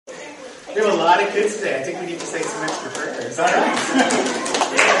We have a lot of kids today. I think we need to say some extra prayers. All right.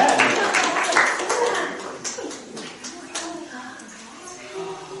 Yeah.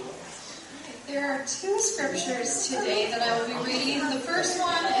 There are two scriptures today that I will be reading. The first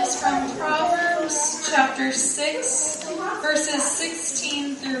one is from Proverbs chapter 6, verses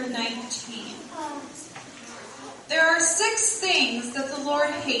 16 through 19. There are 6 things that the Lord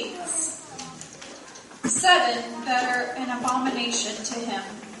hates, 7 that are an abomination to him: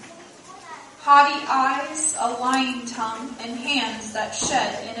 haughty eyes, a lying tongue, and hands that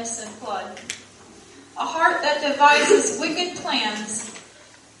shed innocent blood, a heart that devises wicked plans,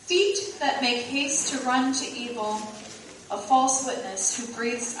 feet that make haste to run to evil, a false witness who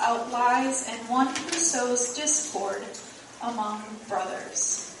breathes out lies, and one who sows discord among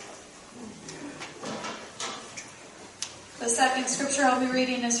brothers. The second scripture I'll be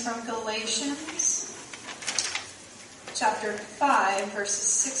reading is from Galatians chapter 5, verses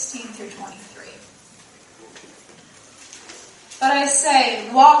 16 through 23. But I say,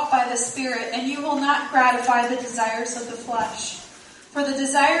 walk by the Spirit, and you will not gratify the desires of the flesh. For the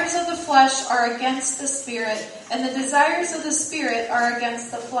desires of the flesh are against the Spirit, and the desires of the Spirit are against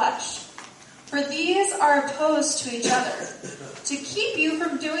the flesh. For these are opposed to each other, to keep you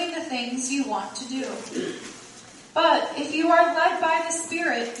from doing the things you want to do. But if you are led by the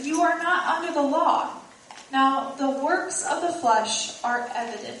Spirit, you are not under the law. Now the works of the flesh are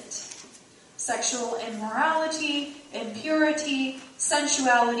evident: sexual immorality, impurity,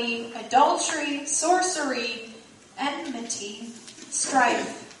 sensuality, adultery, sorcery, enmity,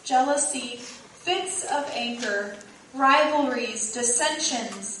 strife, jealousy, fits of anger, rivalries,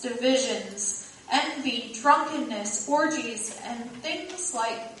 dissensions, divisions, envy, drunkenness, orgies, and things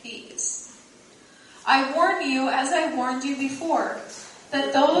like these. I warn you, as I warned you before,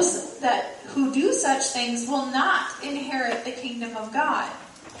 that those who do such things will not inherit the kingdom of God.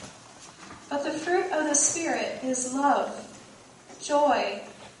 But the fruit of the Spirit is love, joy,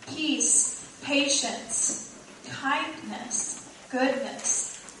 peace, patience, kindness,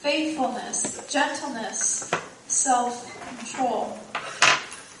 goodness, faithfulness, gentleness, self-control.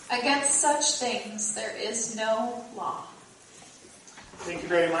 Against such things there is no law. Thank you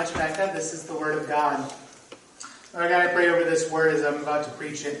very much, Becca. This is the Word of God. Lord God, I pray over this Word as I'm about to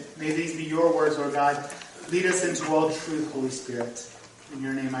preach it. May these be your words, Lord God. Lead us into all truth, Holy Spirit. In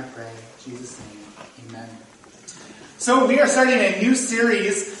your name I pray. In Jesus' name, amen. So we are starting a new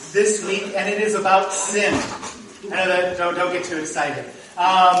series this week, and it is about sin. I know that, don't get too excited.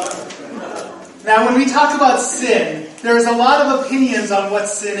 Now, when we talk about sin, there's a lot of opinions on what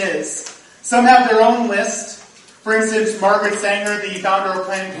sin is. Some have their own list. For instance, Margaret Sanger, the founder of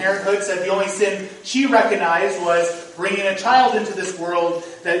Planned Parenthood, said the only sin she recognized was bringing a child into this world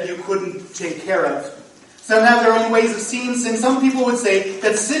that you couldn't take care of. Some have their own ways of seeing sin. Some people would say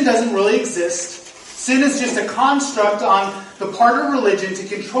that sin doesn't really exist. Sin is just a construct on the part of religion to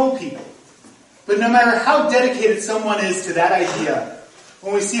control people. But no matter how dedicated someone is to that idea,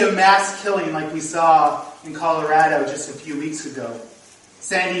 when we see a mass killing like we saw in Colorado just a few weeks ago,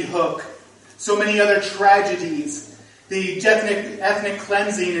 Sandy Hook, so many other tragedies, the ethnic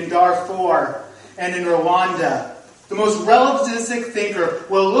cleansing in Darfur and in Rwanda, the most relativistic thinker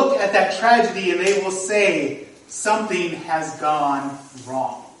will look at that tragedy and they will say, something has gone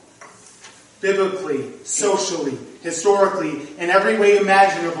wrong. Biblically, socially, historically, in every way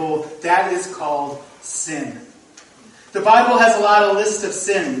imaginable, that is called sin. The Bible has a lot of lists of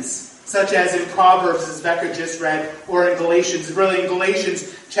sins, such as in Proverbs, as Becca just read, or in Galatians. Really, in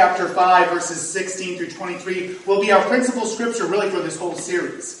Galatians chapter 5, verses 16 through 23, will be our principal scripture really for this whole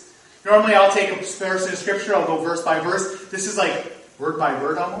series. Normally, I'll take a verse in scripture, I'll go verse by verse. This is like word by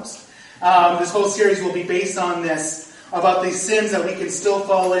word almost. This whole series will be based on this, about these sins that we can still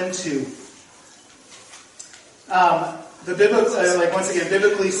fall into.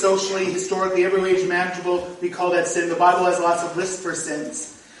 Biblically, socially, historically, every way imaginable, we call that sin. The Bible has lots of lists for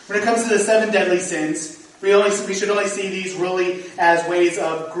sins. When it comes to the 7 deadly sins, we should only see these really as ways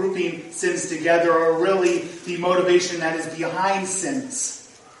of grouping sins together, or really the motivation that is behind sins.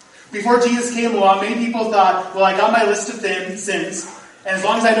 Before Jesus came along, many people thought, well, I got my list of sins, and as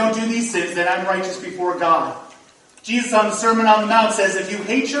long as I don't do these sins, then I'm righteous before God. Jesus on the Sermon on the Mount says, if you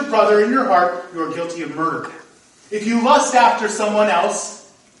hate your brother in your heart, you are guilty of murder. If you lust after someone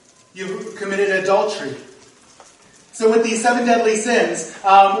else, you've committed adultery. So with these 7 deadly sins,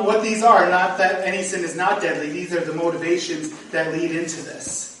 what these are, not that any sin is not deadly, these are the motivations that lead into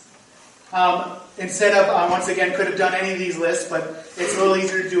this. Instead of, once again, could have done any of these lists, but it's a little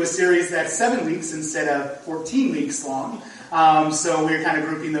easier to do a series that's 7 weeks instead of 14 weeks long. So we're kind of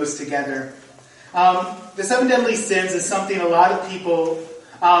grouping those together. The 7 deadly sins is something a lot of people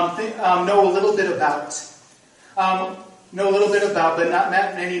know a little bit about. But not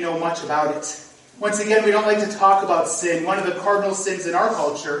many know much about it. Once again, we don't like to talk about sin. One of the cardinal sins in our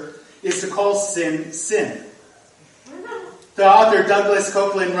culture is to call sin, sin. The author Douglas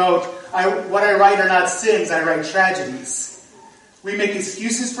Copeland wrote, what I write are not sins, I write tragedies. We make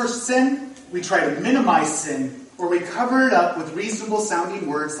excuses for sin, we try to minimize sin, or we cover it up with reasonable sounding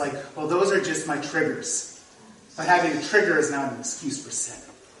words like, well, those are just my triggers. But having a trigger is not an excuse for sin.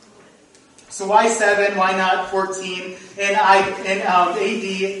 So why 7? Why not 14? In AD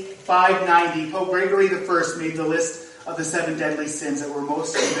 590, Pope Gregory I made the list of the 7 deadly sins that we're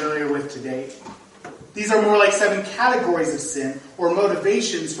most familiar with today. These are more like 7 categories of sin or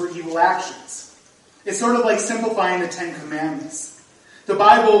motivations for evil actions. It's sort of like simplifying the 10 Commandments. The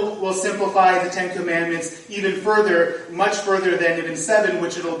Bible will simplify the 10 Commandments even further, much further than even 7,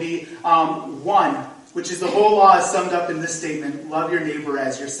 which it'll be 1, which is the whole law is summed up in this statement, love your neighbor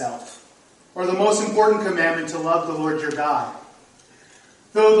as yourself. Or the most important commandment, to love the Lord your God.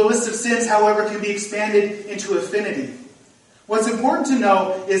 Though the list of sins, however, can be expanded into affinity. What's important to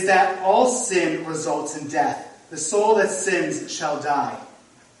know is that all sin results in death. The soul that sins shall die.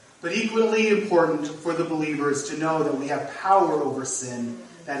 But equally important for the believers to know that we have power over sin,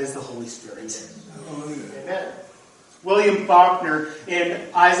 that is the Holy Spirit. Amen. William Faulkner, in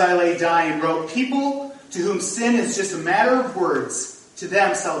As I Lay Dying, wrote, people to whom sin is just a matter of words, to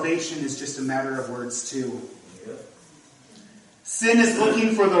them salvation is just a matter of words too. Sin is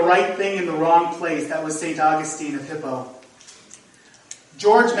looking for the right thing in the wrong place. That was St. Augustine of Hippo.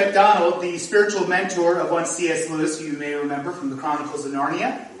 George MacDonald, the spiritual mentor of one C.S. Lewis, who you may remember from the Chronicles of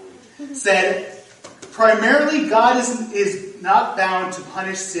Narnia, said, primarily God is not bound to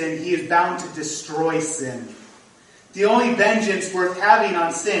punish sin, he is bound to destroy sin. The only vengeance worth having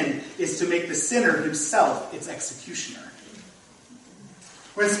on sin is to make the sinner himself its executioner.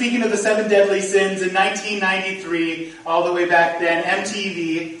 When speaking of the 7 deadly sins, in 1993, all the way back then,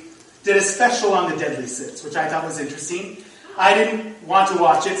 MTV did a special on the deadly sins, which I thought was interesting. I didn't want to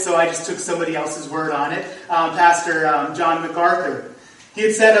watch it, so I just took somebody else's word on it. Pastor John MacArthur. He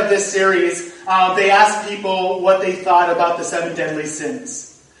had said of this series, they asked people what they thought about the 7 deadly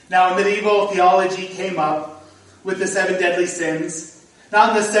sins. Now, medieval theology came up with the 7 deadly sins,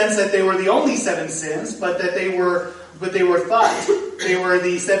 not in the sense that they were the only 7 sins, but that they were thought. They were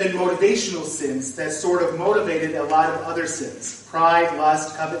the 7 motivational sins that sort of motivated a lot of other sins. Pride,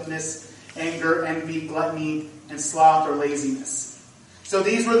 lust, covetousness, anger, envy, gluttony, and sloth or laziness. So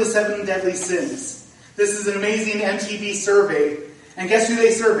these were the 7 deadly sins. This is an amazing MTV survey. And guess who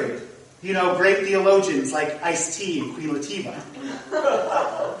they surveyed? You know, great theologians like Ice-T and Queen Latifah.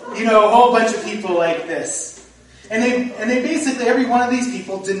 You know, a whole bunch of people like this. And they basically, every one of these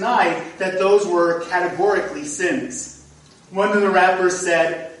people denied that those were categorically sins. One of the rappers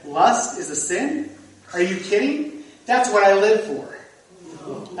said, lust is a sin? Are you kidding? That's what I live for.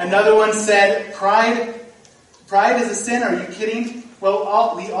 Another one said, pride is a sin? Are you kidding?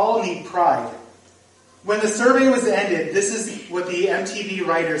 Well, we all need pride. When the survey was ended, this is what the MTV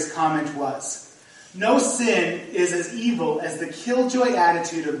writer's comment was. No sin is as evil as the killjoy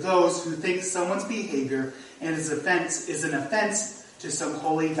attitude of those who think someone's behavior and his offense is an offense to some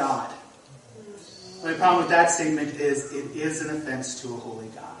holy God. My problem with that statement is it is an offense to a holy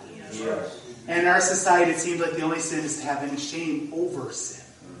God. Yes. And in our society, it seems like the only sin is to have any shame over sin.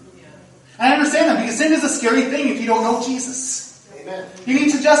 Yeah. And I understand that because sin is a scary thing if you don't know Jesus. Amen. You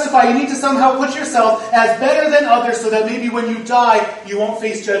need to justify, you need to somehow put yourself as better than others so that maybe when you die, you won't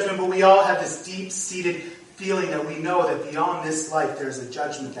face judgment, but we all have this deep-seated feeling that we know that beyond this life, there's a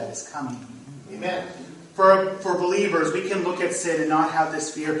judgment that is coming. Amen. For believers, we can look at sin and not have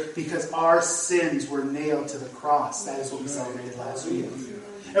this fear because our sins were nailed to the cross. That is what we celebrated last week.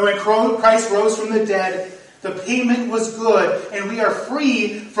 And when Christ rose from the dead, the payment was good, and we are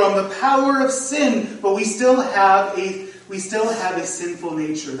free from the power of sin, but we still have a sinful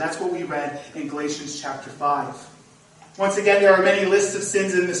nature. That's what we read in Galatians chapter 5. Once again, there are many lists of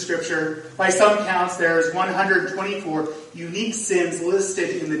sins in the Scripture. By some counts, there is 124 unique sins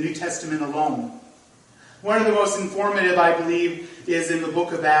listed in the New Testament alone. One of the most informative, I believe, is in the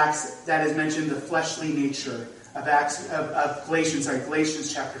book of Acts that is mentioned the fleshly nature of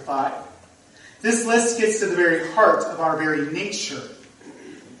Galatians chapter 5. This list gets to the very heart of our very nature,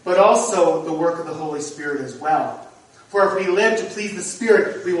 but also the work of the Holy Spirit as well. For if we live to please the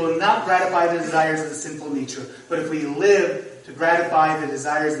Spirit, we will not gratify the desires of the sinful nature. But if we live to gratify the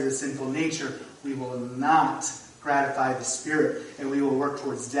desires of the sinful nature, we will not gratify the Spirit, and we will work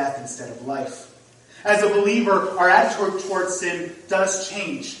towards death instead of life. As a believer, our attitude towards sin does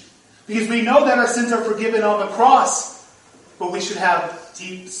change. Because we know that our sins are forgiven on the cross, but we should have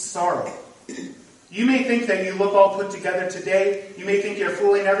deep sorrow. You may think that you look all put together today. You may think you're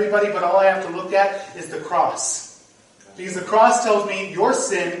fooling everybody, but all I have to look at is the cross. Because the cross tells me your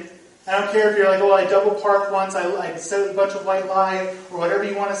sin. I don't care if you're like, oh, I double parked once, I said a bunch of white lies, or whatever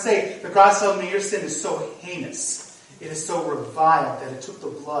you want to say. The cross tells me your sin is so heinous. It is so reviled that it took the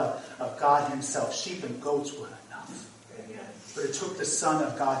blood of God himself. Sheep and goats weren't enough. But it took the Son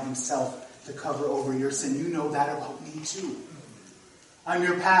of God himself to cover over your sin. You know that about me too. I'm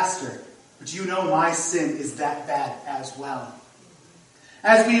your pastor. But you know my sin is that bad as well.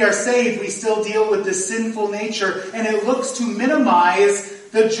 As we are saved, we still deal with this sinful nature, and it looks to minimize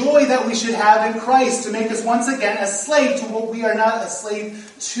the joy that we should have in Christ, to make us once again a slave to what we are not a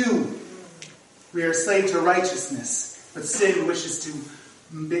slave to. We are a slave to righteousness, but sin wishes to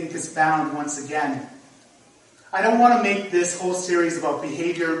make us bound once again. I don't want to make this whole series about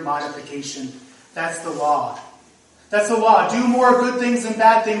behavior modification. That's the law. That's the law. Do more good things than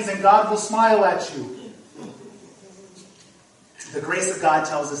bad things, and God will smile at you. The grace of God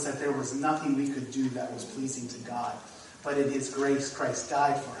tells us that there was nothing we could do that was pleasing to God. But in his grace, Christ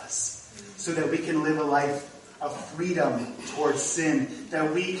died for us, so that we can live a life of freedom towards sin,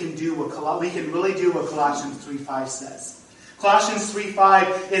 that we can really do what Colossians 3:5 says. Colossians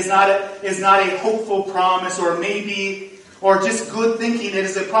 3:5 is not a hopeful promise or maybe or just good thinking. It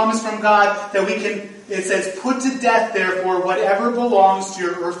is a promise from God that we can. It says, "Put to death, therefore, whatever belongs to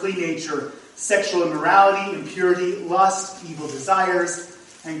your earthly nature: sexual immorality, impurity, lust, evil desires,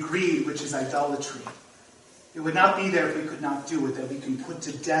 and greed, which is idolatry." It would not be there if we could not do it, that we can put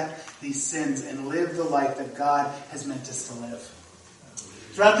to death these sins and live the life that God has meant us to live.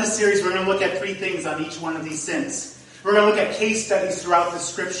 Throughout this series, we're going to look at 3 things on each one of these sins. We're going to look at case studies throughout the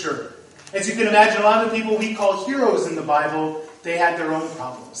Scripture. As you can imagine, a lot of the people we call heroes in the Bible, they had their own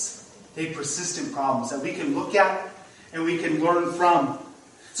problems. They had persistent problems that we can look at and we can learn from.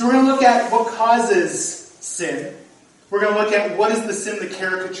 So we're going to look at what causes sin. We're going to look at what is the sin the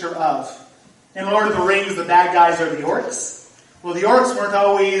caricature of. In Lord of the Rings, the bad guys are the orcs. Well, the orcs weren't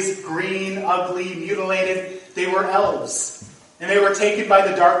always green, ugly, mutilated. They were elves. And they were taken by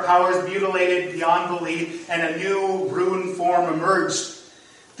the dark powers, mutilated beyond belief, and a new ruined form emerged.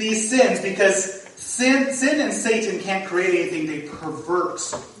 These sins, because sin and Satan can't create anything, they pervert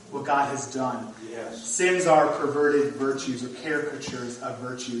what God has done. Yes. Sins are perverted virtues or caricatures of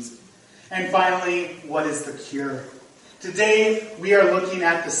virtues. And finally, what is the cure? Today, we are looking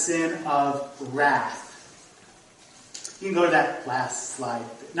at the sin of wrath. You can go to that last slide.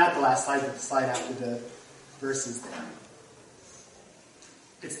 Not the last slide, but the slide after the verses there.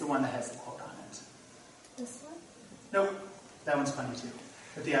 It's the one that has the quote on it. This one? Nope. That one's funny too.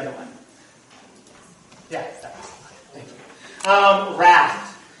 But the other one. Yeah, that was fine. Thank you.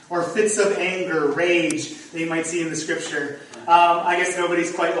 Wrath, or fits of anger, rage, that you might see in the Scripture. I guess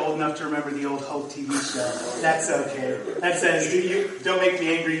nobody's quite old enough to remember the old Hope TV show. That's okay. That says, don't make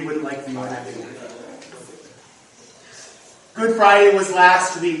me angry, you wouldn't like me when I'm angry. Good Friday was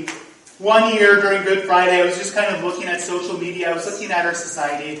last week. 1 year during Good Friday, I was just kind of looking at social media. I was looking at our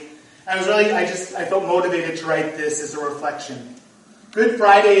society. I felt motivated to write this as a reflection. Good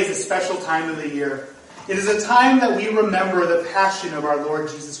Friday is a special time of the year. It is a time that we remember the passion of our Lord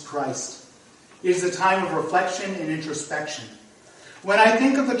Jesus Christ. It is a time of reflection and introspection. When I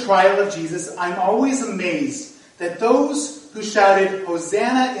think of the trial of Jesus, I'm always amazed that those who shouted,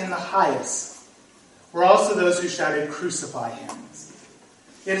 "Hosanna in the highest," were also those who shouted, "Crucify him."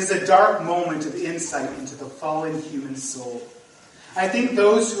 It is a dark moment of insight into the fallen human soul. I think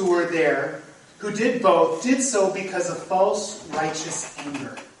those who were there, who did both, did so because of false righteous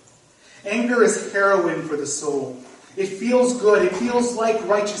anger. Anger is heroin for the soul. It feels good. It feels like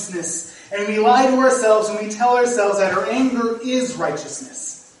righteousness. And we lie to ourselves and we tell ourselves that our anger is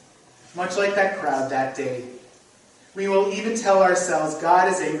righteousness. Much like that crowd that day. We will even tell ourselves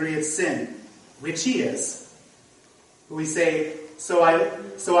God is angry at sin, which he is. But we say, so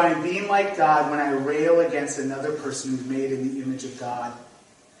I am being like God when I rail against another person who's made in the image of God.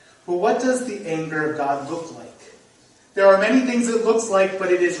 But what does the anger of God look like? There are many things it looks like,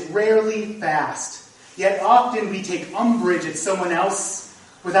 but it is rarely fast. Yet often we take umbrage at someone else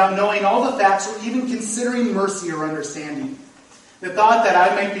without knowing all the facts or even considering mercy or understanding. The thought that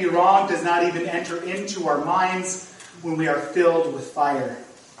I might be wrong does not even enter into our minds when we are filled with fire.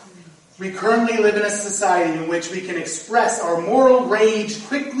 We currently live in a society in which we can express our moral rage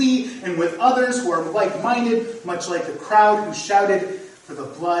quickly and with others who are like-minded, much like the crowd who shouted for the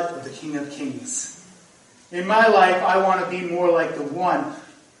blood of the King of Kings. In my life, I want to be more like the one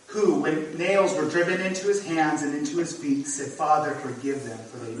who, when nails were driven into his hands and into his feet, said, "Father, forgive them,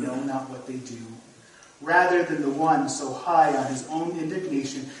 for they know not what they do." rather than the one so high on his own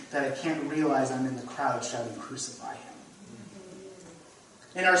indignation that I can't realize I'm in the crowd shouting, crucify him.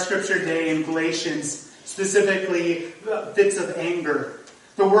 In our scripture today in Galatians, specifically fits of anger,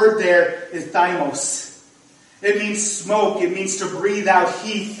 the word there is thymos. It means smoke. It means to breathe out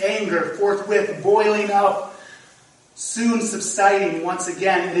heat, anger, forthwith boiling up, soon subsiding once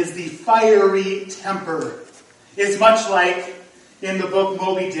again. It is the fiery temper. It's much like in the book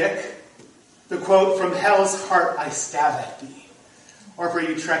Moby Dick, the quote, "From hell's heart I stab at thee." Or for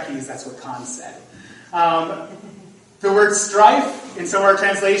you Trekkies, that's what Khan said. The word strife, in some of our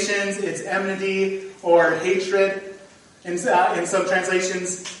translations, it's enmity or hatred. In some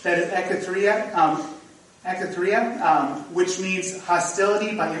translations, that is ekathria, which means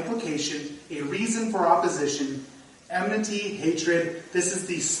hostility by implication, a reason for opposition, enmity, hatred. This is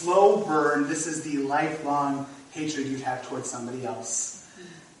the slow burn. This is the lifelong hatred you'd have towards somebody else.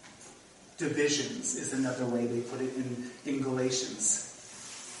 Divisions is another way they put it in Galatians.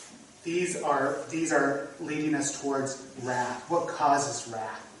 These are leading us towards wrath. What causes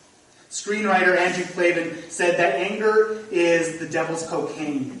wrath? Screenwriter Andrew Klavan said that anger is the devil's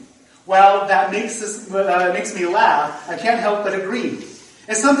cocaine. Well, that makes me laugh. I can't help but agree.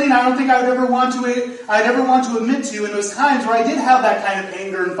 It's something I don't think I'd ever want to admit to in those times where I did have that kind of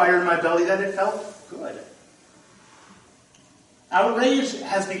anger and fire in my belly, that it felt good. Outrage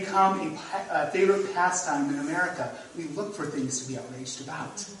has become a favorite pastime in America. We look for things to be outraged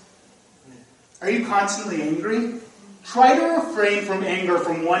about. Are you constantly angry? Try to refrain from anger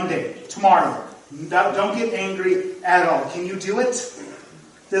from one day, tomorrow. Don't get angry at all. Can you do it?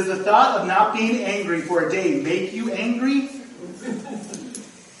 Does the thought of not being angry for a day make you angry?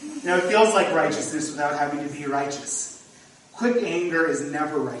 Now, it feels like righteousness without having to be righteous. Quick anger is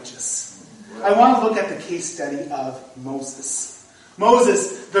never righteous. I want to look at the case study of Moses.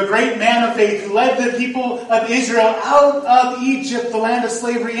 Moses, the great man of faith who led the people of Israel out of Egypt, the land of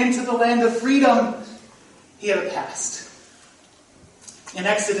slavery, into the land of freedom. He had a past. In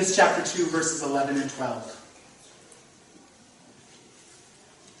Exodus chapter 2, verses 11 and 12.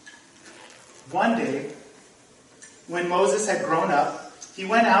 One day, when Moses had grown up, he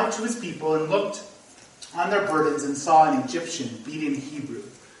went out to his people and looked on their burdens and saw an Egyptian beating a Hebrew,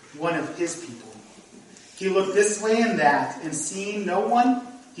 one of his people. He looked this way and that, and seeing no one,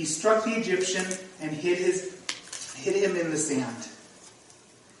 he struck the Egyptian and hid him in the sand.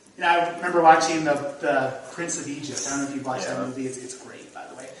 And I remember watching the Prince of Egypt. I don't know if you've watched that movie. It's great, by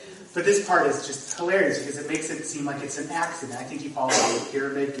the way. But this part is just hilarious because it makes it seem like it's an accident. I think he falls off a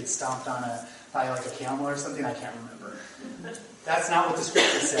pyramid, gets stomped on by like a camel or something. I can't remember. That's not what the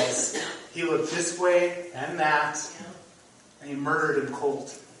scripture says. He looked this way and that, and he murdered him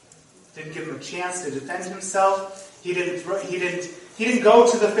cold. Didn't give him a chance to defend himself. He didn't go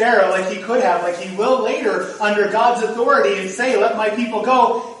to the Pharaoh like he could have, like he will later under God's authority and say, "Let my people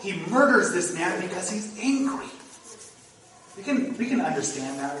go." He murders this man because he's angry. We can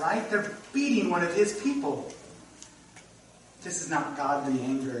understand that, right? They're beating one of his people. This is not godly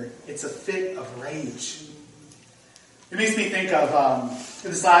anger. It's a fit of rage. It makes me think of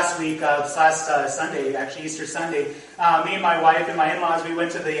this last Sunday, actually Easter Sunday. Me and my wife and my in-laws, we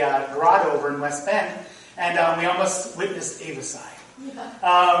went to the grotto over in West Bend, and we almost witnessed Avicide.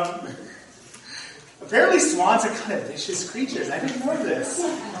 Apparently swans are kind of vicious creatures. I didn't know this.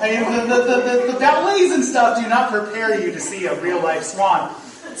 I mean, the ballets and stuff do not prepare you to see a real-life swan.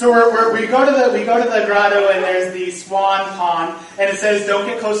 So we go to the grotto, and there's the swan pond, and it says, "Don't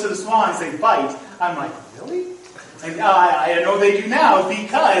get close to the swans, they bite." I'm like, really? And I know they do now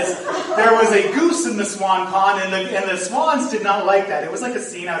because there was a goose in the swan pond, and the swans did not like that. It was like a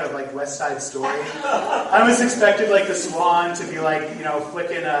scene out of like West Side Story. I was expected like the swan to be like,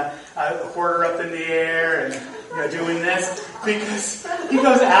 flicking a quarter up in the air and doing this, because he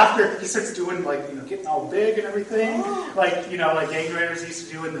goes after, he starts doing like getting all big and everything, like gang raiders used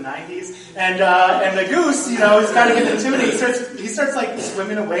to do in the 90s, and the goose, he's kind of getting intimidated. He starts like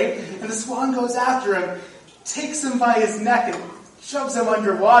swimming away, and the swan goes after him, takes him by his neck and shoves him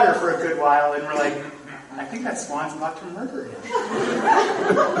underwater for a good while, and we're like, I think that swan's about to murder him.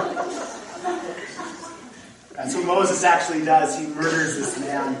 That's what Moses actually does. He murders this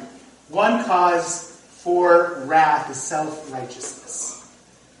man. One cause for wrath is self-righteousness.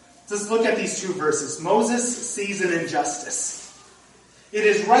 So let's look at these two verses. Moses sees an injustice. It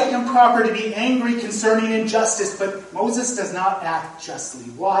is right and proper to be angry concerning injustice, but Moses does not act justly.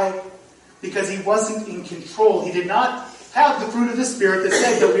 Why? Because he wasn't in control. He did not have the fruit of the Spirit that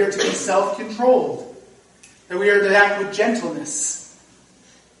said that we are to be self-controlled, that we are to act with gentleness.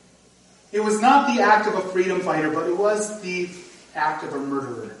 It was not the act of a freedom fighter, but it was the act of a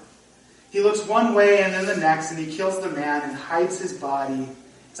murderer. He looks one way and then the next, and he kills the man and hides his body.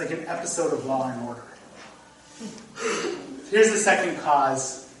 It's like an episode of Law and Order. Here's the second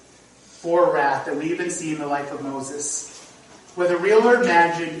cause for wrath that we even see in the life of Moses. Whether real or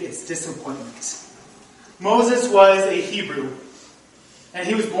imagined, it's disappointment. Moses was a Hebrew. And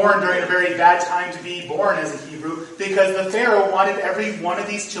he was born during a very bad time to be born as a Hebrew because the Pharaoh wanted every one of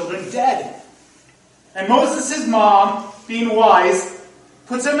these children dead. And Moses' mom, being wise,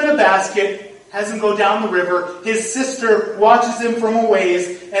 puts him in a basket, has him go down the river. His sister watches him from a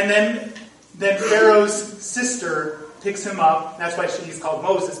ways, and then Pharaoh's sister picks him up. That's why he's called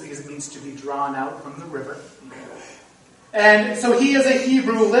Moses, because it means to be drawn out from the river. And so he is a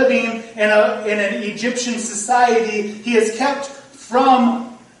Hebrew living in an Egyptian society. He is kept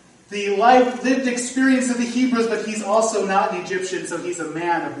from the lived experience of the Hebrews, but he's also not an Egyptian, so he's a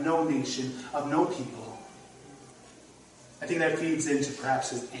man of no nation, of no people. I think that feeds into perhaps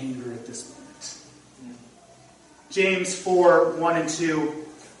his anger at this moment. James 4, 1 and 2.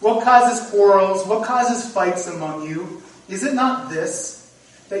 What causes quarrels? What causes fights among you? Is it not this,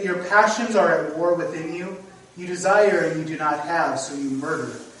 that your passions are at war within you? You desire and you do not have, so you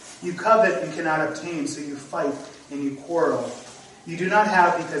murder. You covet and cannot obtain, so you fight and you quarrel. You do not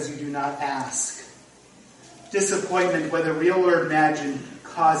have because you do not ask. Disappointment, whether real or imagined,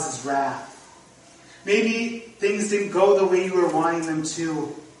 causes wrath. Maybe things didn't go the way you were wanting them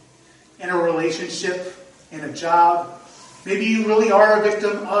to in a relationship, in a job. Maybe you really are a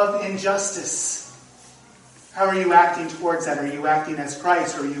victim of injustice. How are you acting towards that? Are you acting as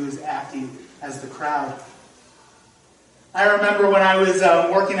Christ, or are you acting as the crowd? I remember when I was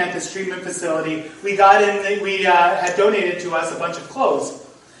working at this treatment facility, we had donated to us a bunch of clothes.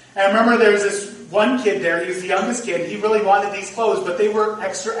 And I remember there was this one kid there, he was the youngest kid, he really wanted these clothes, but they were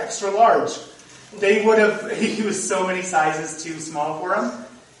extra, extra large. He was so many sizes too small for him.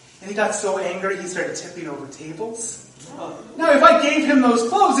 And he got so angry, he started tipping over tables. Now, if I gave him those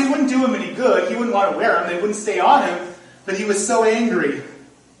clothes, they wouldn't do him any good. He wouldn't want to wear them. They wouldn't stay on him. But he was so angry.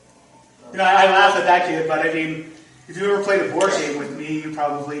 I laugh at that kid, but I mean, if you ever played a board game with me, you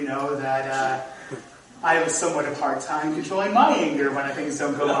probably know that I have somewhat of a hard time controlling my anger when things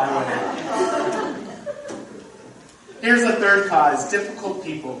don't go my way. Here's the third cause: difficult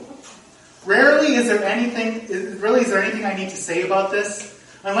people. Rarely is there anything I need to say about this.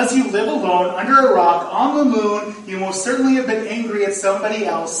 Unless you live alone, under a rock, on the moon, you most certainly have been angry at somebody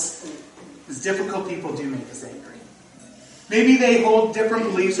else. Because difficult people do make us angry. Maybe they hold different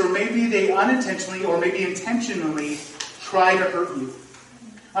beliefs, or maybe they unintentionally, or maybe intentionally try to hurt you.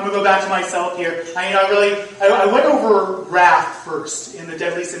 I'm going to go back to myself here. I went over wrath first in the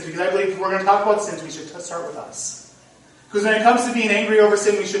deadly sins, because I believe if we're going to talk about sins, we should start with us. Because when it comes to being angry over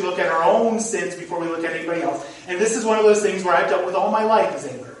sin, we should look at our own sins before we look at anybody else. And this is one of those things where I've dealt with all my life is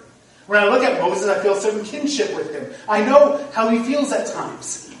anger. When I look at Moses, I feel certain kinship with him. I know how he feels at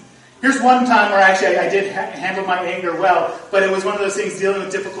times. Here's one time where actually I did handle my anger well, but it was one of those things, dealing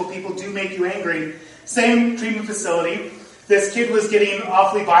with difficult people do make you angry. Same treatment facility. This kid was getting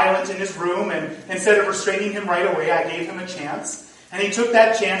awfully violent in his room, and instead of restraining him right away, I gave him a chance. And he took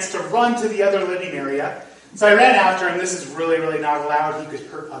that chance to run to the other living area. So I ran after him. This is really, really not allowed. He could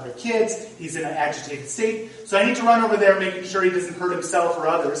hurt other kids. He's in an agitated state. So I need to run over there, making sure he doesn't hurt himself or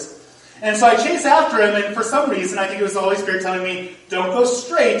others. And so I chase after him, and for some reason, I think it was the Holy Spirit telling me, don't go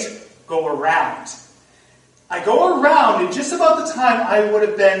straight, go around. I go around, and just about the time I would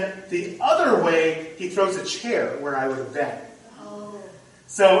have been the other way, he throws a chair where I would have been. Oh.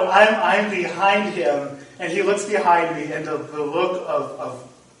 So I'm behind him, and he looks behind me, and the look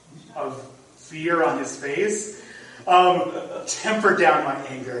of fear on his face tempered down my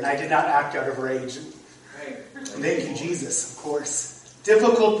anger, and I did not act out of rage. Thank you, Jesus, of course.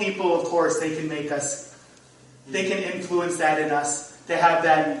 Difficult people, of course, they can influence that in us. They have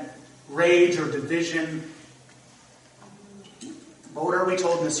that rage or division. But what are we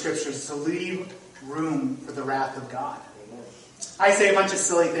told in the scriptures? To leave room for the wrath of God. I say a bunch of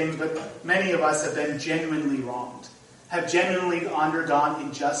silly things, but many of us have been genuinely wronged, have genuinely undergone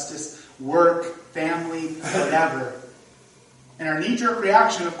injustice, work, family, whatever. And our knee-jerk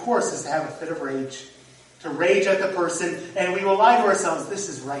reaction, of course, is to have a fit of rage, to rage at the person, and we will lie to ourselves, this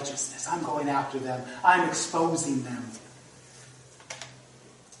is righteousness. I'm going after them. I'm exposing them.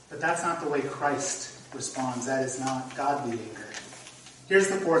 But that's not the way Christ responds. That is not godly anger. Here's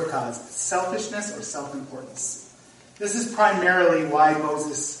the fourth cause: selfishness or self-importance. This is primarily why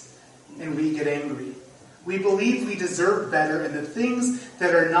Moses and we get angry. We believe we deserve better, and the things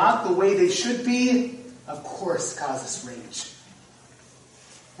that are not the way they should be, of course, cause us rage.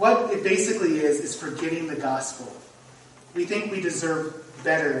 What it basically is forgetting the gospel. We think we deserve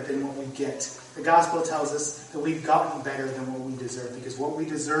better than what we get. The gospel tells us that we've gotten better than what we deserve. Because what we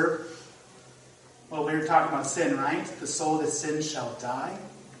deserve, well, we were talking about sin, right? The soul that sins shall die.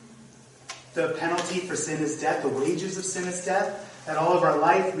 The penalty for sin is death. The wages of sin is death. That all of our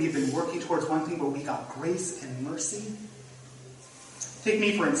life we've been working towards one thing, but we got grace and mercy. Take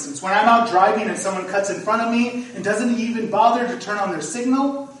me, for instance. When I'm out driving and someone cuts in front of me and doesn't even bother to turn on their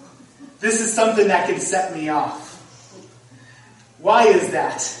signal, this is something that can set me off. Why is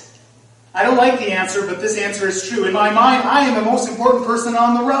that? I don't like the answer, but this answer is true. In my mind, I am the most important person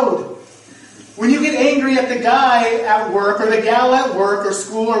on the road. When you get angry at the guy at work or the gal at work or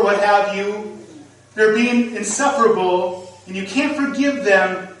school or what have you, they're being insufferable and you can't forgive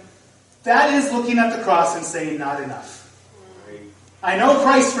them, that is looking at the cross and saying, not enough. I know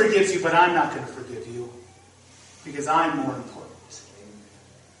Christ forgives you, but I'm not going to forgive you because I'm more important.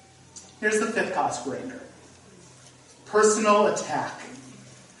 Here's the fifth cause for anger. Personal attack.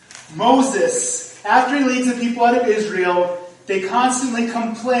 Moses, after he leads the people out of Israel, they constantly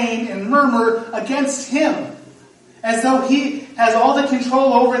complain and murmur against him as though he has all the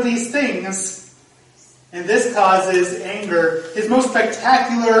control over these things. And this causes anger. His most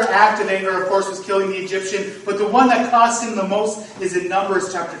spectacular act of anger, of course, was killing the Egyptian. But the one that cost him the most is in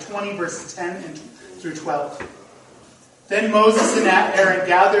Numbers chapter 20, verses 10 through 12. Then Moses and Aaron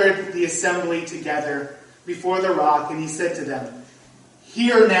gathered the assembly together before the rock, and he said to them,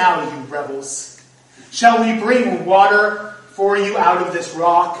 "Hear now, you rebels. Shall we bring water for you out of this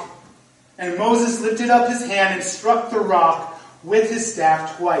rock?" And Moses lifted up his hand and struck the rock with his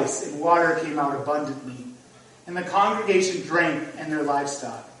staff twice, and water came out abundantly. And the congregation drank and their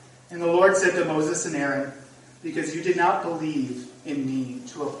livestock. And the Lord said to Moses and Aaron, "Because you did not believe in me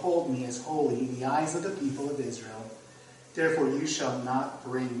to uphold me as holy in the eyes of the people of Israel, therefore you shall not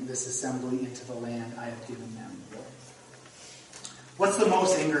bring this assembly into the land I have given them." What's the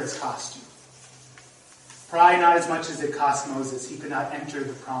most anger has cost you? Probably not as much as it cost Moses. He could not enter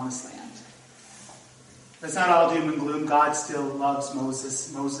the promised land. But it's not all doom and gloom. God still loves Moses.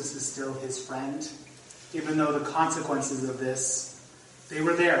 Moses is still his friend. Even though the consequences of this, they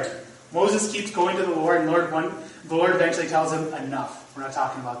were there. Moses keeps going to the Lord, and the Lord eventually tells him, "Enough. We're not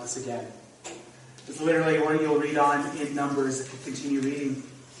talking about this again." It's literally what you'll read on in Numbers if you continue reading.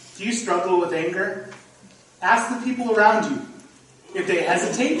 Do you struggle with anger? Ask the people around you. If they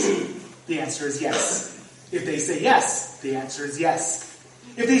hesitate, the answer is yes. If they say yes, the answer is yes.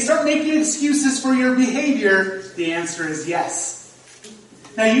 If they start making excuses for your behavior, the answer is yes.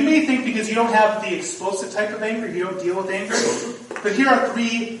 Now you may think because you don't have the explosive type of anger, you don't deal with anger, but here are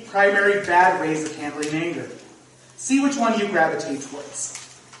three primary bad ways of handling anger. See which one you gravitate towards.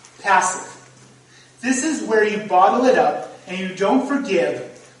 Passive. This is where you bottle it up and you don't forgive,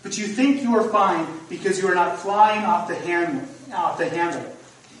 but you think you are fine because you are not flying off the handle.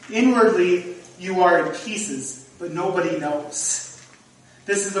 Inwardly, you are in pieces, but nobody knows.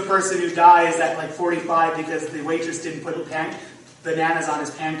 This is the person who dies at like 45 because the waitress didn't put bananas on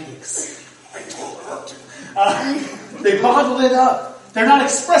his pancakes. I told her to. They bottle it up. They're not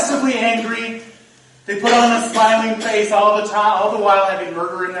expressively angry. They put on a smiling face all the time, all the while having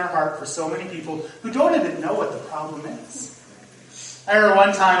murder in their heart for so many people who don't even know what the problem is. I remember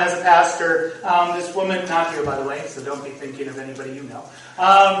one time as a pastor, this woman, not here by the way, so don't be thinking of anybody you know.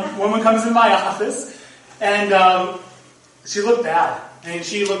 Woman comes in my office, and she looked bad. And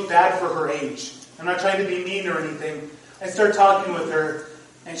she looked bad for her age. I'm not trying to be mean or anything. I start talking with her,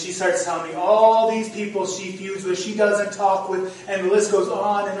 and she starts telling me all these people she feuds with, she doesn't talk with, and the list goes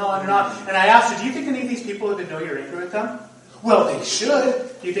on and on and on. And I asked her, "Do you think any of these people even know you're angry with them?" "Well, they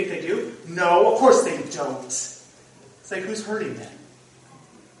should." "Do you think they do?" "No, of course they don't." It's like, who's hurting them?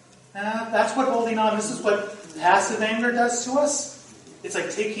 That's what holding on, this is what passive anger does to us. It's like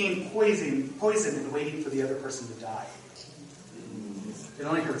taking poison and waiting for the other person to die. It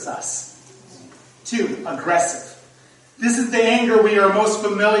only hurts us. 2, aggressive. This is the anger we are most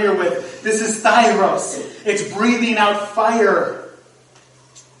familiar with. This is thyros. It's breathing out fire.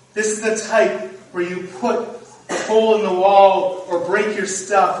 This is the type where you put a hole in the wall or break your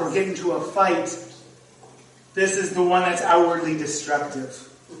stuff or get into a fight. This is the one that's outwardly destructive.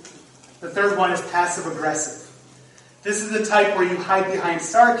 The third one is passive-aggressive. This is the type where you hide behind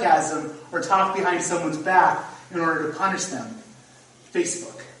sarcasm or talk behind someone's back in order to punish them.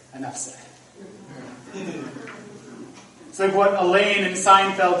 Facebook, enough said. It's like what Elaine in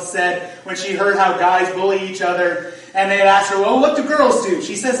Seinfeld said when she heard how guys bully each other, and they asked her, "Well, what do girls do?"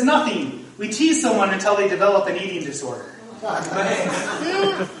 She says, "Nothing. We tease someone until they develop an eating disorder."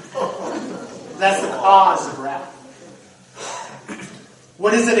 That's the cause of wrath.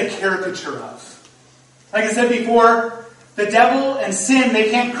 What is it a caricature of? Like I said before, The devil and sin, they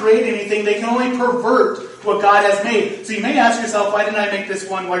can't create anything. They can only pervert what God has made. So you may ask yourself, why didn't I make this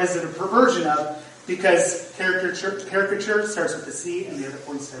one? What is it a perversion of? Because caricature starts with a C and the other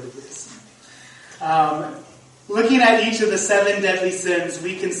point started with a C. Looking at each of the 7 deadly sins,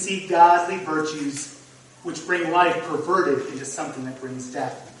 we can see godly virtues which bring life perverted into something that brings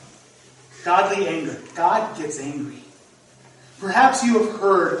death. Godly anger. God gets angry. Perhaps you have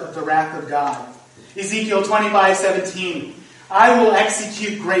heard of the wrath of God. Ezekiel 25:17. I will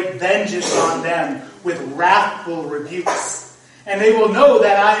execute great vengeance on them with wrathful rebukes. And they will know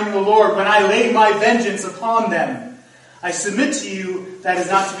that I am the Lord when I lay my vengeance upon them. I submit to you that is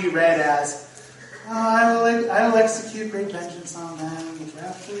not to be read as, I will execute great vengeance on them with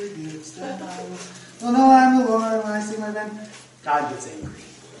wrathful rebukes. Well, no, I'm the Lord when I see my vengeance. God gets angry.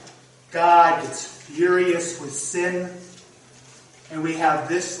 God gets furious with sin. And we have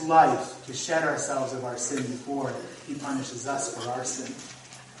this life to shed ourselves of our sin before he punishes us for our sin.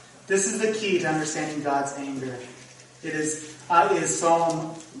 This is the key to understanding God's anger. It is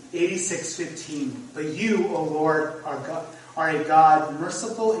Psalm 86:15. But you, O Lord, are a God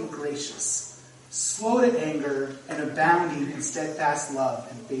merciful and gracious, slow to anger and abounding in steadfast love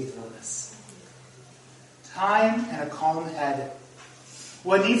and faithfulness. Time and a calm head.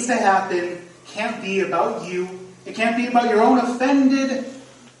 What needs to happen can't be about you. It can't be about your own offended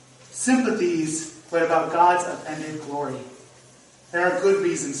sympathies, but about God's offended glory. There are good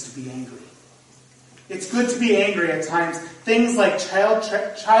reasons to be angry. It's good to be angry at times. Things like child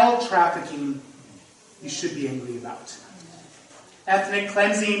trafficking, you should be angry about. Ethnic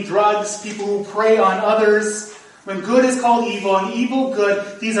cleansing, drugs, people who prey on others. When good is called evil and evil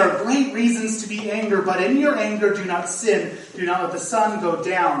good, these are great reasons to be angry. But in your anger, do not sin. Do not let the sun go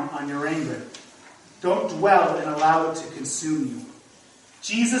down on your anger. Don't dwell and allow it to consume you.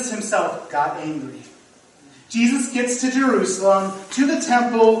 Jesus himself got angry. Jesus gets to Jerusalem, to the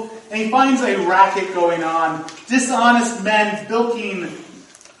temple, and he finds a racket going on. Dishonest men bilking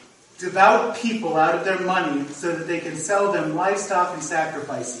devout people out of their money so that they can sell them livestock and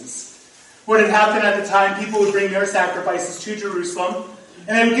sacrifices. What had happened at the time, people would bring their sacrifices to Jerusalem,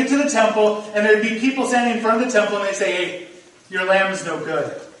 and they would get to the temple, and there would be people standing in front of the temple, and they'd say, hey, your lamb is no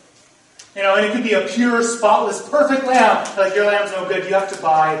good. And it could be a pure, spotless, perfect lamb. Like, your lamb's no good. You have to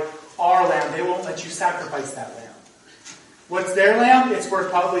buy our lamb. They won't let you sacrifice that lamb. What's their lamb? It's worth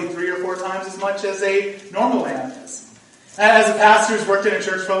probably 3 or 4 times as much as a normal lamb is. As a pastor who's worked in a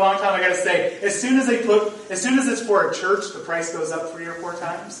church for a long time, I got to say, as soon as it's for a church, the price goes up 3 or 4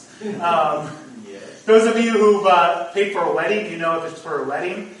 times. Those of you who've paid for a wedding, you know if it's for a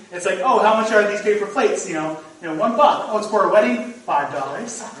wedding. It's like, oh, how much are these paper plates? $1. Oh, it's for a wedding?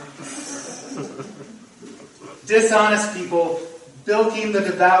 $5. Dishonest people bilking the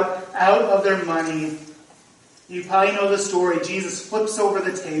devout out of their money. You probably know the story. Jesus flips over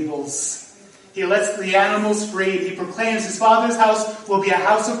the tables. He lets the animals free. He proclaims his Father's house will be a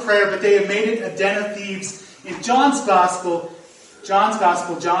house of prayer, but they have made it a den of thieves. In John's Gospel, John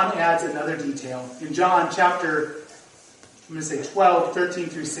adds another detail. In John chapter, 12, 13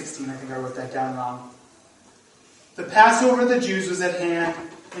 through 16, I think I wrote that down wrong. The Passover of the Jews was at hand,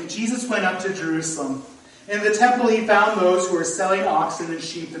 and Jesus went up to Jerusalem. In the temple he found those who were selling oxen and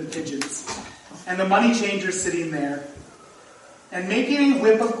sheep and pigeons, and the money changers sitting there. And making a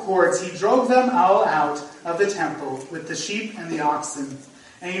whip of cords, he drove them all out of the temple with the sheep and the oxen.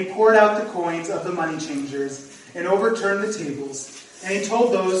 And he poured out the coins of the money changers and overturned the tables. And he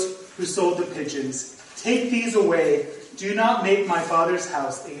told those who sold the pigeons, take these away. Do not make my Father's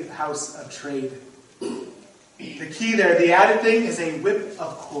house a house of trade. The key there, the added thing, is a whip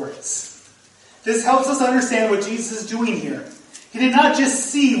of cords. This helps us understand what Jesus is doing here. He did not just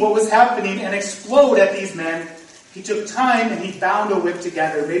see what was happening and explode at these men. He took time and he bound a whip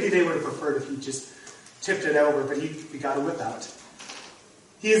together. Maybe they would have preferred if he just tipped it over, but he got a whip out.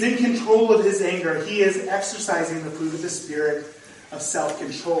 He is in control of his anger. He is exercising the fruit of the Spirit of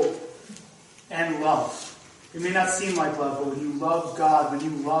self-control and love. It may not seem like love, but when you love God, when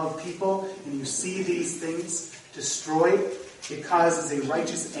you love people, and you see these things destroyed, it causes a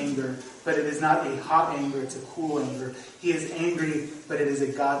righteous anger, but it is not a hot anger, it's a cool anger. He is angry, but it is a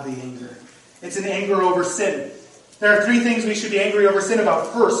godly anger. It's an anger over sin. There are 3 things we should be angry over sin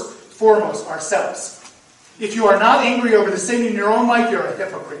about. First, foremost, ourselves. If you are not angry over the sin in your own life, you're a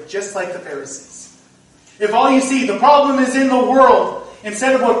hypocrite, just like the Pharisees. If all you see, the problem is in the world,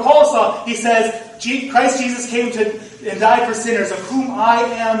 instead of what Paul saw, he says, Christ Jesus came and died for sinners, of whom I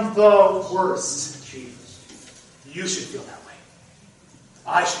am the worst. You should feel that way.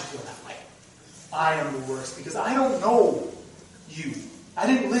 I should feel that way. I am the worst, because I don't know you. I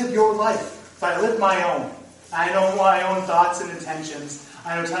didn't live your life, but I lived my own. I know my own thoughts and intentions.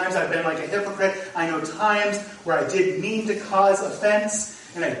 I know times I've been like a hypocrite. I know times where I did mean to cause offense,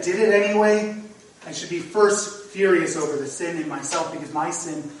 and I did it anyway. I should be first furious over the sin in myself because my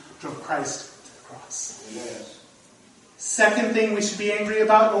sin drove Christ to the cross. Yes. Second thing we should be angry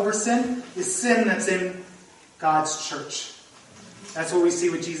about over sin is sin that's in God's church. That's what we see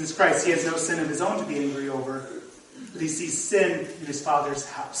with Jesus Christ. He has no sin of his own to be angry over, but he sees sin in his Father's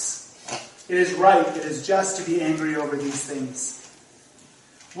house. It is right, it is just to be angry over these things.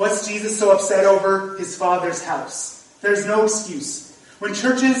 What's Jesus so upset over? His Father's house. There's no excuse. When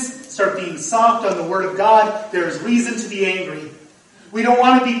churches start being soft on the Word of God, there is reason to be angry. We don't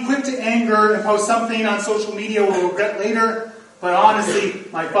want to be quick to anger and post something on social media we'll regret later, but honestly,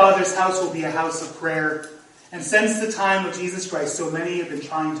 my Father's house will be a house of prayer. And since the time of Jesus Christ, so many have been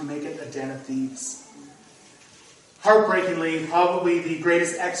trying to make it a den of thieves. Heartbreakingly, probably the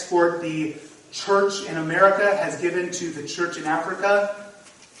greatest export the church in America has given to the church in Africa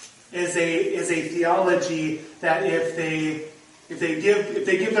is a theology that if they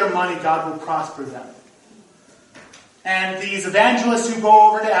give their money, God will prosper them. And these evangelists who go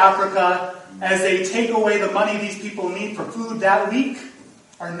over to Africa, as they take away the money these people need for food that week,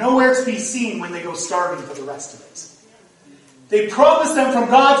 are nowhere to be seen when they go starving for the rest of it. They promise them from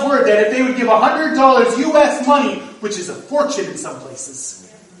God's word that if they would give $100 US money, which is a fortune in some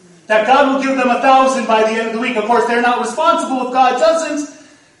places, that God will give them 1,000 by the end of the week. Of course, they're not responsible if God doesn't.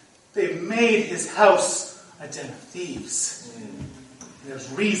 They've made his house a den of thieves.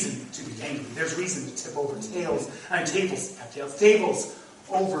 There's reason to be angry. There's reason to tip over tables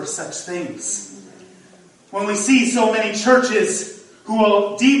over such things. When we see so many churches who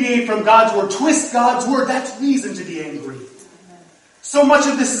will deviate from God's word, twist God's word, that's reason to be angry. So much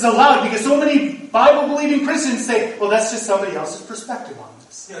of this is allowed because so many Bible-believing Christians say, well, that's just somebody else's perspective on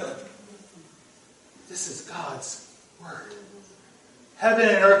this. Yeah. This is God's word. Heaven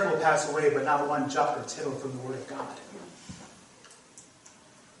and earth will pass away, but not one jot or tittle from the word of God.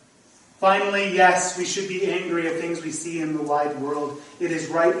 Finally, yes, we should be angry at things we see in the wide world. It is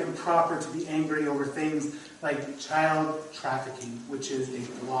right and proper to be angry over things like child trafficking, which is a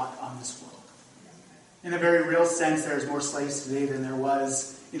blot on this world. In a very real sense, there's more slaves today than there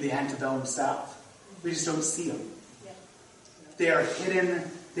was in the antebellum South. We just don't see them. They are hidden.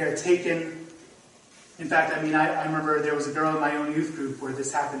 They are taken. In fact, I remember there was a girl in my own youth group where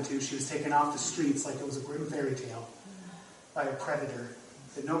this happened to. She was taken off the streets like it was a grim fairy tale by a predator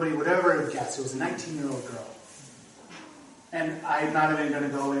that nobody would ever have guessed. It was a 19-year-old girl. And I'm not even going to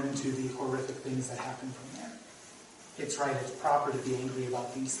go into the horrific things that happened from there. It's right, it's proper to be angry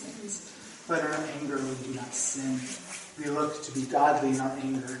about these things. But in our anger, we do not sin. We look to be godly in our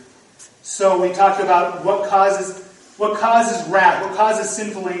anger. So we talked about what causes wrath, what causes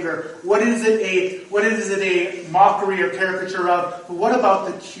sinful anger. What is it a mockery or caricature of? But what about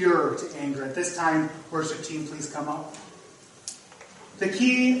the cure to anger? At this time, worship team, please come up. The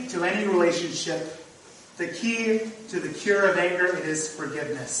key to any relationship, the key to the cure of anger, it is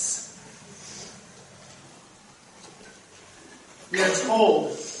forgiveness. We are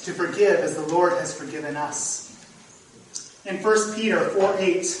told to forgive as the Lord has forgiven us. In 1 Peter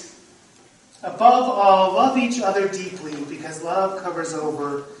 4:8, above all, love each other deeply, because love covers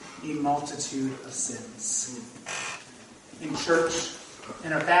over a multitude of sins. In church,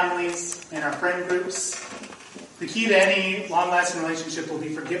 in our families, in our friend groups, the key to any long-lasting relationship will be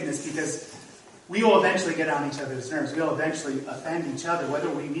forgiveness, because we will eventually get on each other's nerves. We will eventually offend each other, whether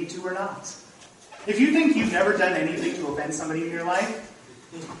we need to or not. If you think you've never done anything to offend somebody in your life,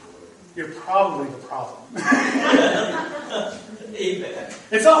 you're probably the problem. Amen.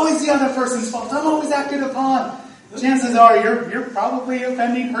 It's always the other person's fault. I'm always acted upon. Chances are you're probably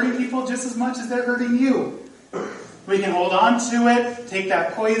offending, hurting people just as much as they're hurting you. We can hold on to it, take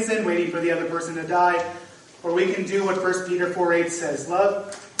that poison, waiting for the other person to die, or we can do what 1 Peter 4:8 says.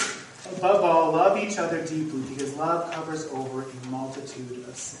 Above all, love each other deeply, because love covers over a multitude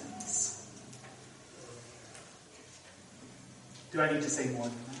of sins. Do I need to say more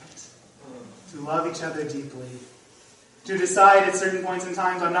than that? To love each other deeply. To decide at certain points in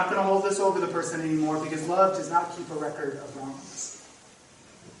time, I'm not going to hold this over the person anymore, because love does not keep a record of wrongs.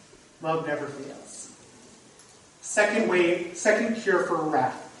 Love never fails. Second cure for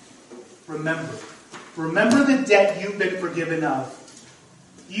wrath. Remember. Remember the debt you've been forgiven of.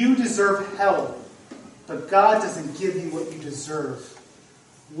 You deserve hell, but God doesn't give you what you deserve.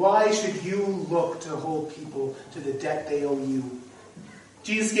 Why should you look to hold people to the debt they owe you?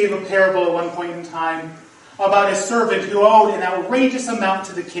 Jesus gave a parable at one point in time about a servant who owed an outrageous amount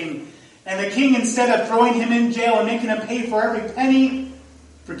to the king. And the king, instead of throwing him in jail and making him pay for every penny,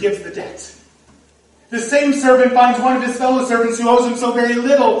 forgives the debt. The same servant finds one of his fellow servants who owes him so very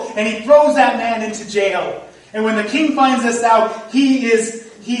little, and he throws that man into jail. And when the king finds this out, he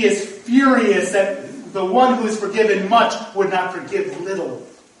is furious that the one who is forgiven much would not forgive little.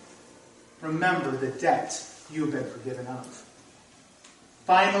 Remember the debt you have been forgiven of.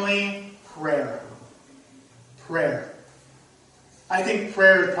 Finally, prayer. Prayer. I think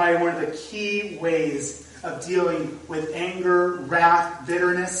prayer is probably one of the key ways of dealing with anger, wrath,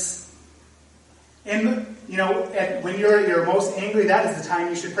 bitterness. And, when you're at your most angry, that is the time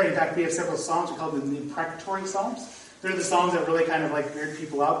you should pray. In fact, we have several psalms. We call them the imprecatory psalms. They're the psalms that really kind of like weird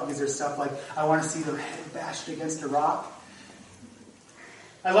people out because there's stuff like, I want to see their head bashed against a rock.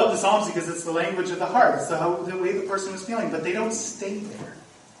 I love the psalms because it's the language of the heart. It's the way the person is feeling. But they don't stay there.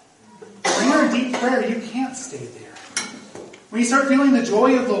 When you're in deep prayer, you can't stay there. When you start feeling the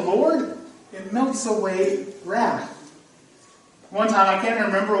joy of the Lord, it melts away wrath. One time, I can't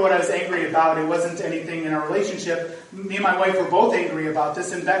remember what I was angry about. It wasn't anything in our relationship. Me and my wife were both angry about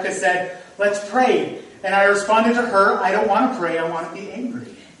this, and Becca said, let's pray. And I responded to her, I don't want to pray, I want to be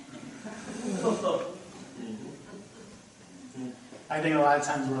angry. I think a lot of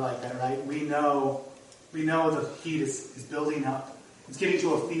times we're like that, right? We know the heat is building up. It's getting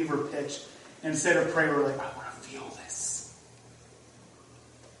to a fever pitch. Instead of pray, we're like, I want to feel this.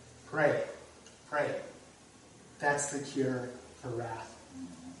 Pray. Pray. That's the cure for wrath.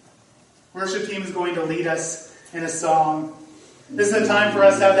 Worship team is going to lead us in a song. This is a time for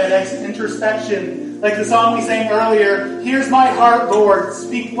us to have that introspection. Like the song we sang earlier, here's my heart, Lord,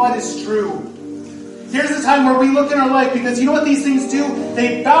 speak what is true. Here's the time where we look in our life, because you know what these things do?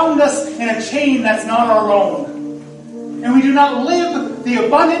 They bound us in a chain that's not our own. And we do not live the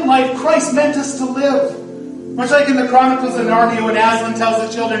abundant life Christ meant us to live. Much like in the Chronicles of Narnia when Aslan tells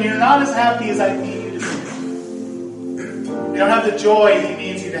the children, you're not as happy as I mean you to be. You don't have the joy he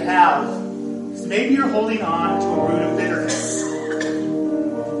means you to have. So maybe you're holding on to a root of bitterness.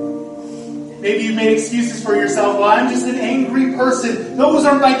 Maybe you've made excuses for yourself. Well, I'm just an angry person. Those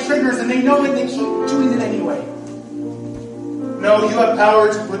are my triggers, and they know it. They keep doing it anyway. No, you have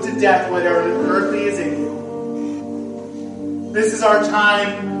power to put to death whatever earthly is in you. This is our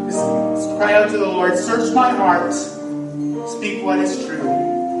time. Let's cry out to the Lord. Search my heart. Speak what is true.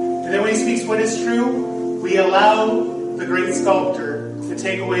 And then when he speaks what is true, we allow the great sculptor to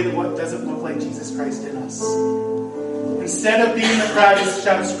take away what doesn't look like Jesus Christ in us. Instead of being the crowd who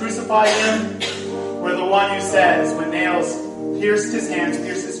shouts, crucify him, we're the one who says, when nails pierced his hands,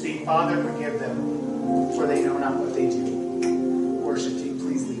 pierced his feet, Father, forgive them, for they know not what they do. Worship team,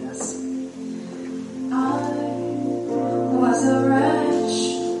 please lead us. I was a wretch.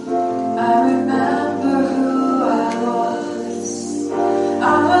 I remember who I was.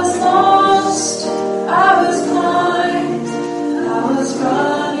 I was lost. I was blind. I was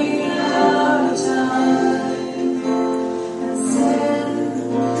running out of time.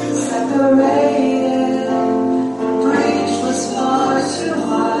 Separated, the breach was far too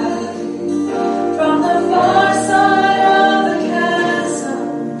wide. From the far side of the chasm,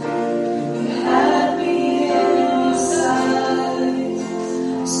 you had me in your sight.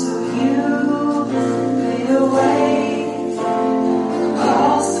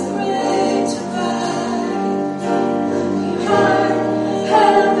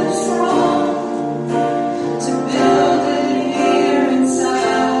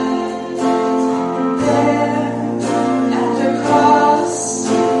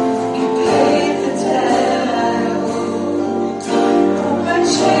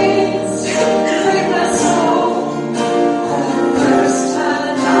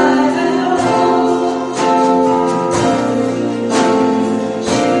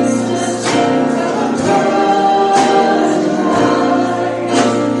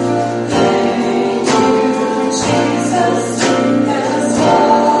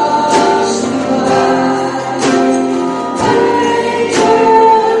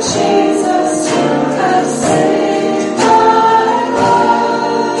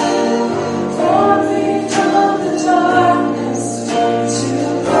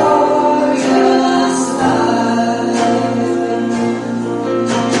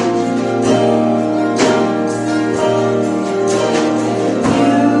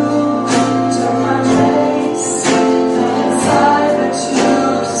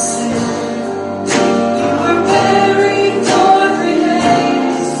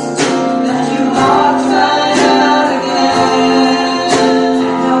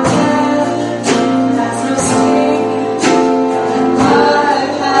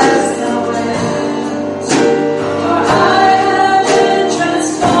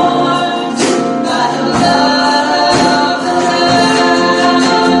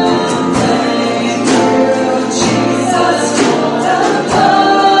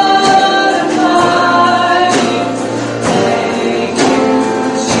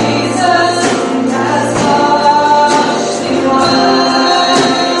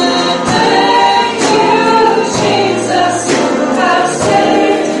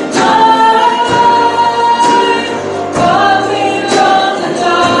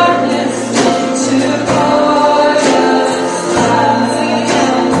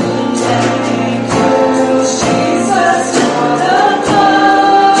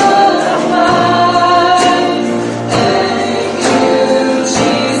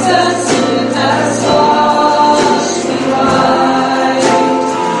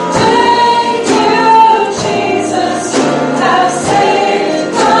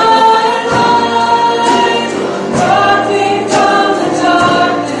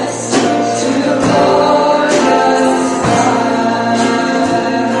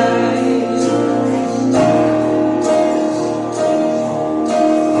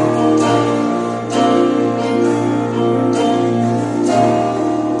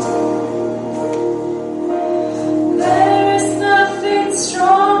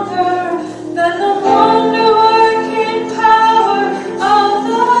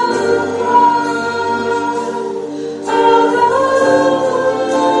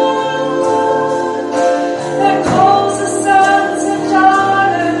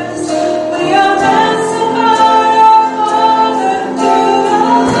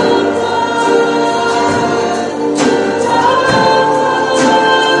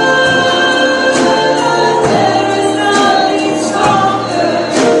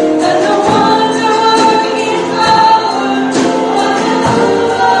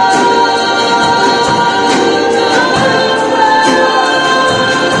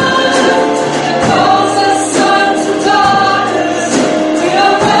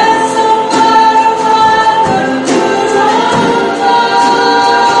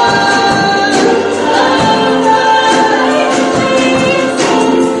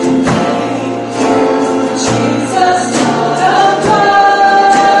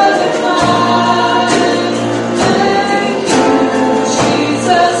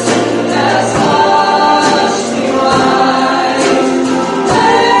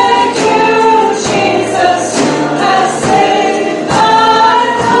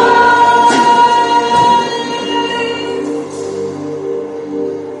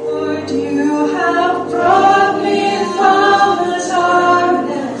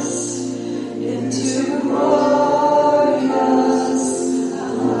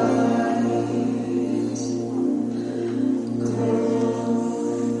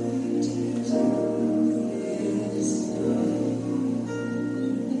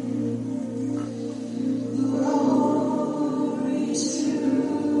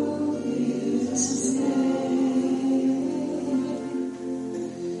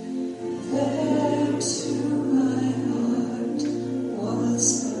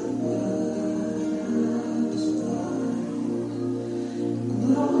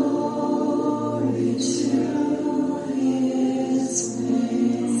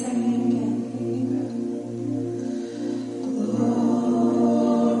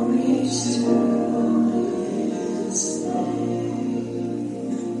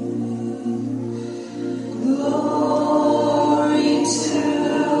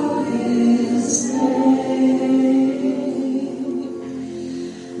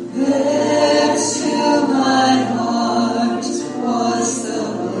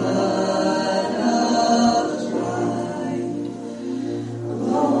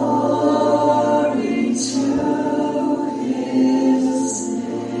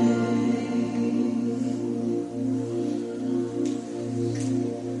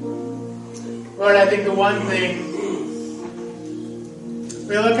 Lord, I think the one thing,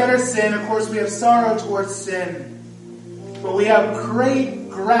 we look at our sin, of course we have sorrow towards sin, but we have great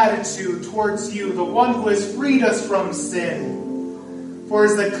gratitude towards you, the one who has freed us from sin. For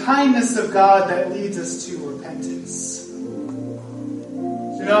it is the kindness of God that leads us to repentance.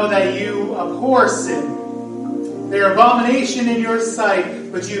 To know that you abhor sin. They are abomination in your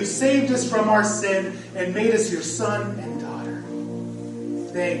sight, but you have saved us from our sin and made us your son and daughter.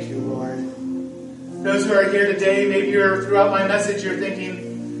 Thank you, Lord. Those who are here today, maybe you're throughout my message, you're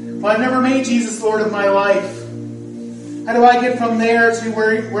thinking, well, I've never made Jesus Lord of my life. How do I get from there to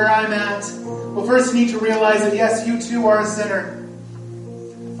where I'm at? Well, first you need to realize that yes, you too are a sinner.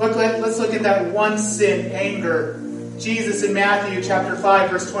 Let's look at that one sin, anger. Jesus in Matthew chapter 5,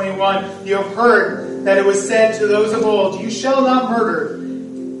 verse 21, you have heard that it was said to those of old, you shall not murder,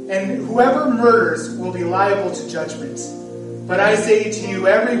 and whoever murders will be liable to judgment. But I say to you,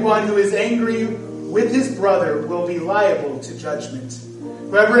 everyone who is angry with his brother will be liable to judgment.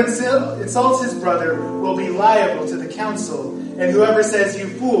 Whoever insults his brother will be liable to the council, and whoever says you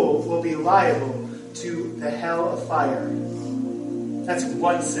fool will be liable to the hell of fire. That's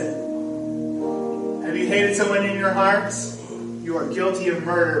one sin. Have you hated someone in your heart? You are guilty of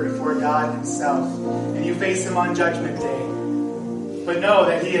murder before God himself, and you face him on Judgment Day. But know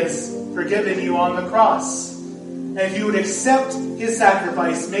that he has forgiven you on the cross. And if you would accept his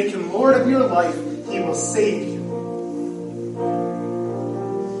sacrifice, make him Lord of your life, he will save you.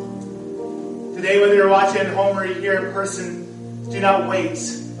 Today, whether you're watching at home or you're here in person, do not wait.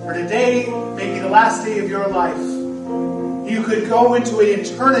 For today may be the last day of your life. You could go into an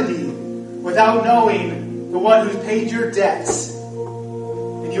eternity without knowing the one who's paid your debt,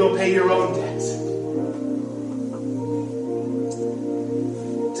 and you will pay your own debt.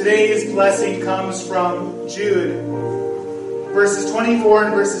 Today's blessing comes from Jude, verses 24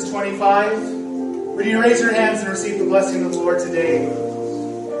 and verses 25. Would you raise your hands and receive the blessing of the Lord today?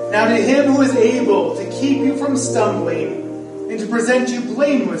 Now to him who is able to keep you from stumbling and to present you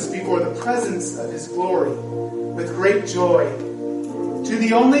blameless before the presence of his glory with great joy. To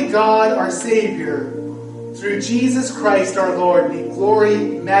the only God, our Savior, through Jesus Christ our Lord, be glory,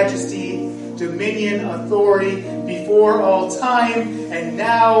 majesty, dominion, authority before all time and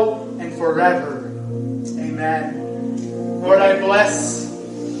now and forever. Amen. Lord, I bless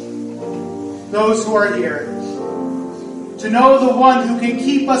those who are here. To know the one who can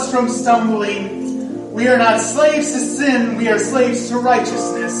keep us from stumbling. We are not slaves to sin, we are slaves to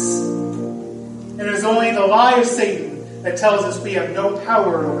righteousness. And it is only the lie of Satan that tells us we have no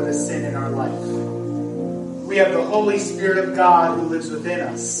power over the sin in our life. We have the Holy Spirit of God who lives within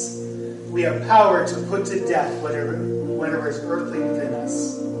us. We have power to put to death whatever is earthly within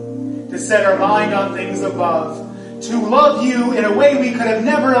us. To set our mind on things above. To love you in a way we could have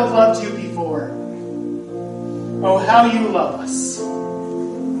never have loved you before. Oh, how you love us.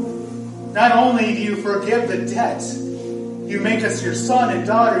 Not only do you forgive the debt, you make us your son and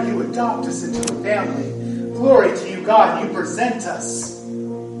daughter. You adopt us into a family. Glory to you, God. You present us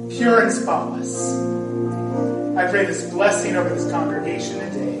pure and spotless. I pray this blessing over this congregation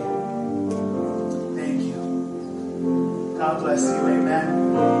today. Thank you. God bless you.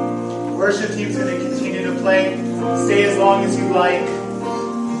 Amen. Worship team's going to continue to play. Stay as long as you like.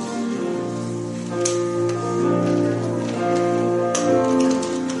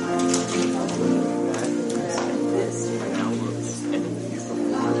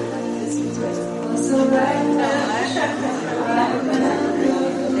 So right now.